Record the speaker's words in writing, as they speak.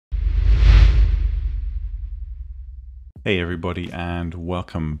Hey everybody and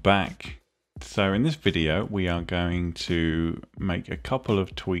welcome back. So in this video we are going to make a couple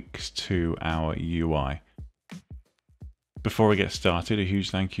of tweaks to our UI. Before we get started, a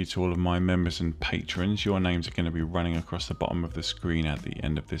huge thank you to all of my members and patrons. Your names are going to be running across the bottom of the screen at the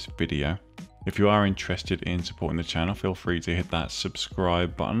end of this video. If you are interested in supporting the channel, feel free to hit that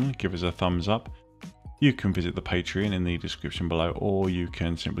subscribe button, give us a thumbs up. You can visit the Patreon in the description below, or you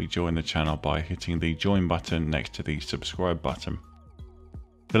can simply join the channel by hitting the join button next to the subscribe button.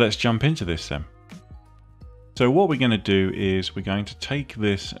 So let's jump into this then. So what we're going to do is we're going to take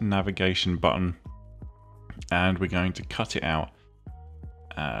this navigation button and we're going to cut it out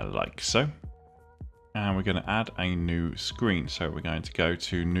like so. And we're going to add a new screen. So we're going to go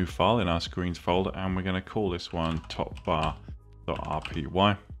to new file in our screens folder and we're going to call this one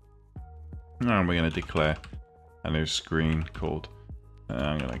topbar.rpy. And we're going to declare a new screen called,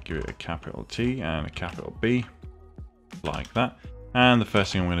 I'm going to give it a capital T and a capital B, like that. And the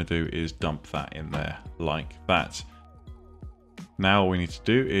first thing I'm going to do is dump that in there, like that. Now all we need to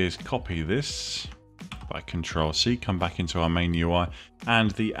do is copy this by Control C, come back into our main UI.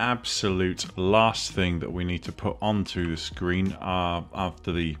 And the absolute last thing that we need to put onto the screen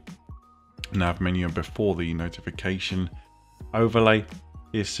after the nav menu and before the notification overlay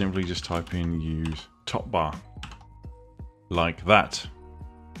is simply just type in use topbar, like that.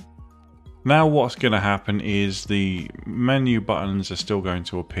 Now what's going to happen is the menu buttons are still going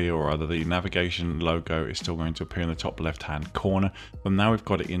to appear, or rather the navigation logo is still going to appear in the top left hand corner, but now we've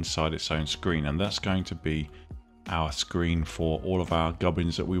got it inside its own screen, and that's going to be our screen for all of our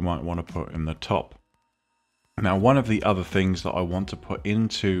gubbins that we might want to put in the top. Now one of the other things that I want to put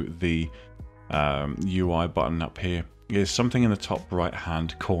into the UI button up here is something in the top right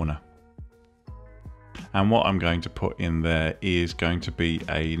hand corner, and what I'm going to put in there is going to be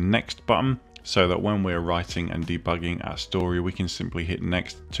a next button, so that when we're writing and debugging our story we can simply hit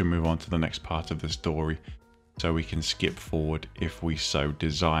next to move on to the next part of the story, so we can skip forward if we so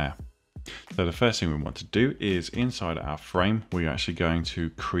desire. So the first thing we want to do is inside our frame we're actually going to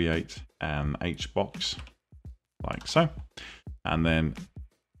create an H-box like so, and then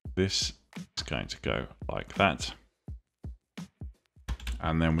this is going to go like that.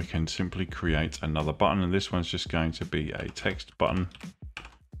 And then we can simply create another button, and this one's just going to be a text button.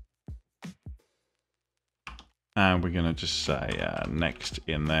 And we're going to just say next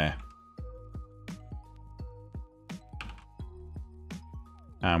in there.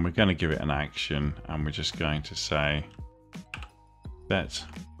 And we're going to give it an action, and we're just going to say set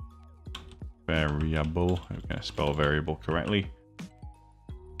variable. We're going to spell variable correctly.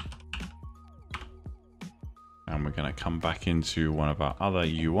 And we're going to come back into one of our other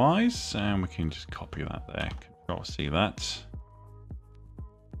UIs and we can just copy that there. Control C that.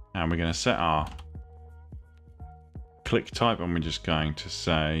 And we're going to set our click type, and we're just going to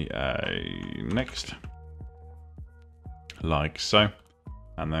say next, like so.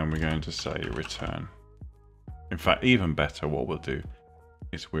 And then we're going to say return. In fact, even better, what we'll do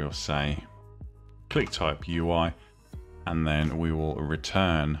is we'll say click type UI, and then we will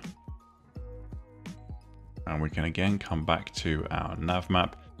return. And we can again come back to our nav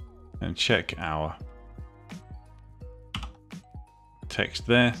map and check our text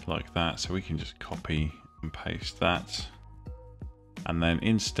there like that. So we can just copy and paste that. And then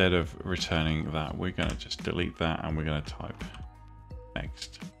instead of returning that, we're going to just delete that and we're going to type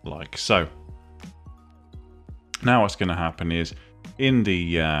next like so. Now what's going to happen is in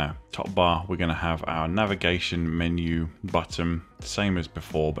the top bar, we're going to have our navigation menu button, same as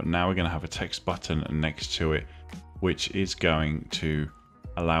before, but now we're going to have a text button next to it, which is going to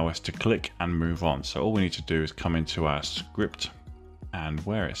allow us to click and move on. So all we need to do is come into our script, and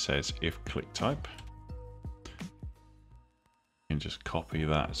where it says if click type, you can just copy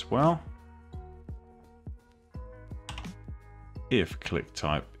that as well. If click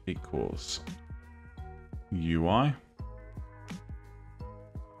type equals UI,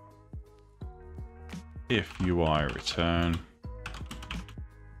 if UI return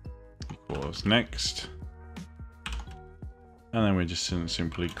equals next, and then we just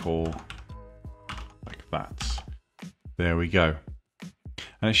simply call like that. There we go.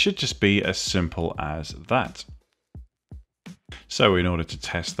 And it should just be as simple as that. So in order to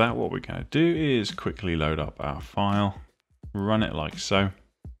test that, what we're going to do is quickly load up our file, run it like so,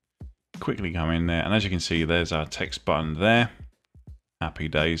 quickly come in there, and as you can see, there's our text button there. Happy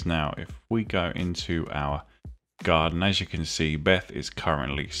days. Now if we go into our garden, as you can see, Beth is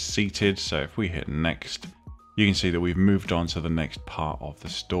currently seated, so if we hit next, you can see that we've moved on to the next part of the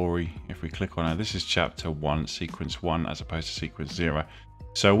story. If we click on it, this is chapter 1, sequence 1, as opposed to sequence 0.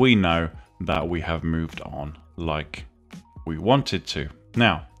 So we know that we have moved on like we wanted to.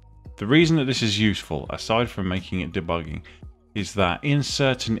 Now, the reason that this is useful, aside from making it debugging, is that in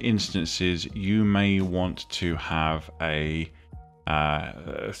certain instances you may want to have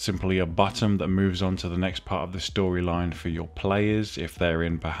simply a button that moves on to the next part of the storyline for your players if they're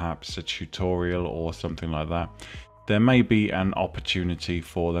in perhaps a tutorial or something like that. There may be an opportunity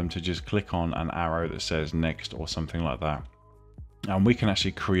for them to just click on an arrow that says next or something like that, and we can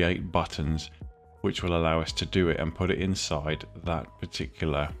actually create buttons which will allow us to do it and put it inside that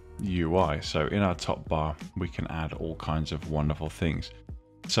particular UI. So in our top bar we can add all kinds of wonderful things.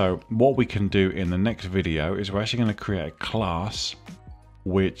 So what we can do in the next video is we're actually going to create a class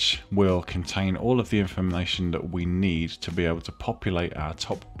which will contain all of the information that we need to be able to populate our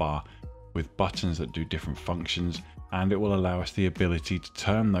top bar with buttons that do different functions, and it will allow us the ability to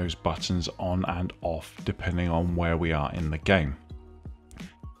turn those buttons on and off depending on where we are in the game.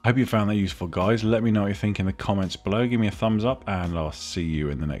 I hope you found that useful, guys. Let me know what you think in the comments below. Give me a thumbs up and I'll see you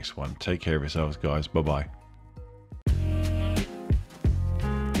in the next one. Take care of yourselves, guys. Bye bye.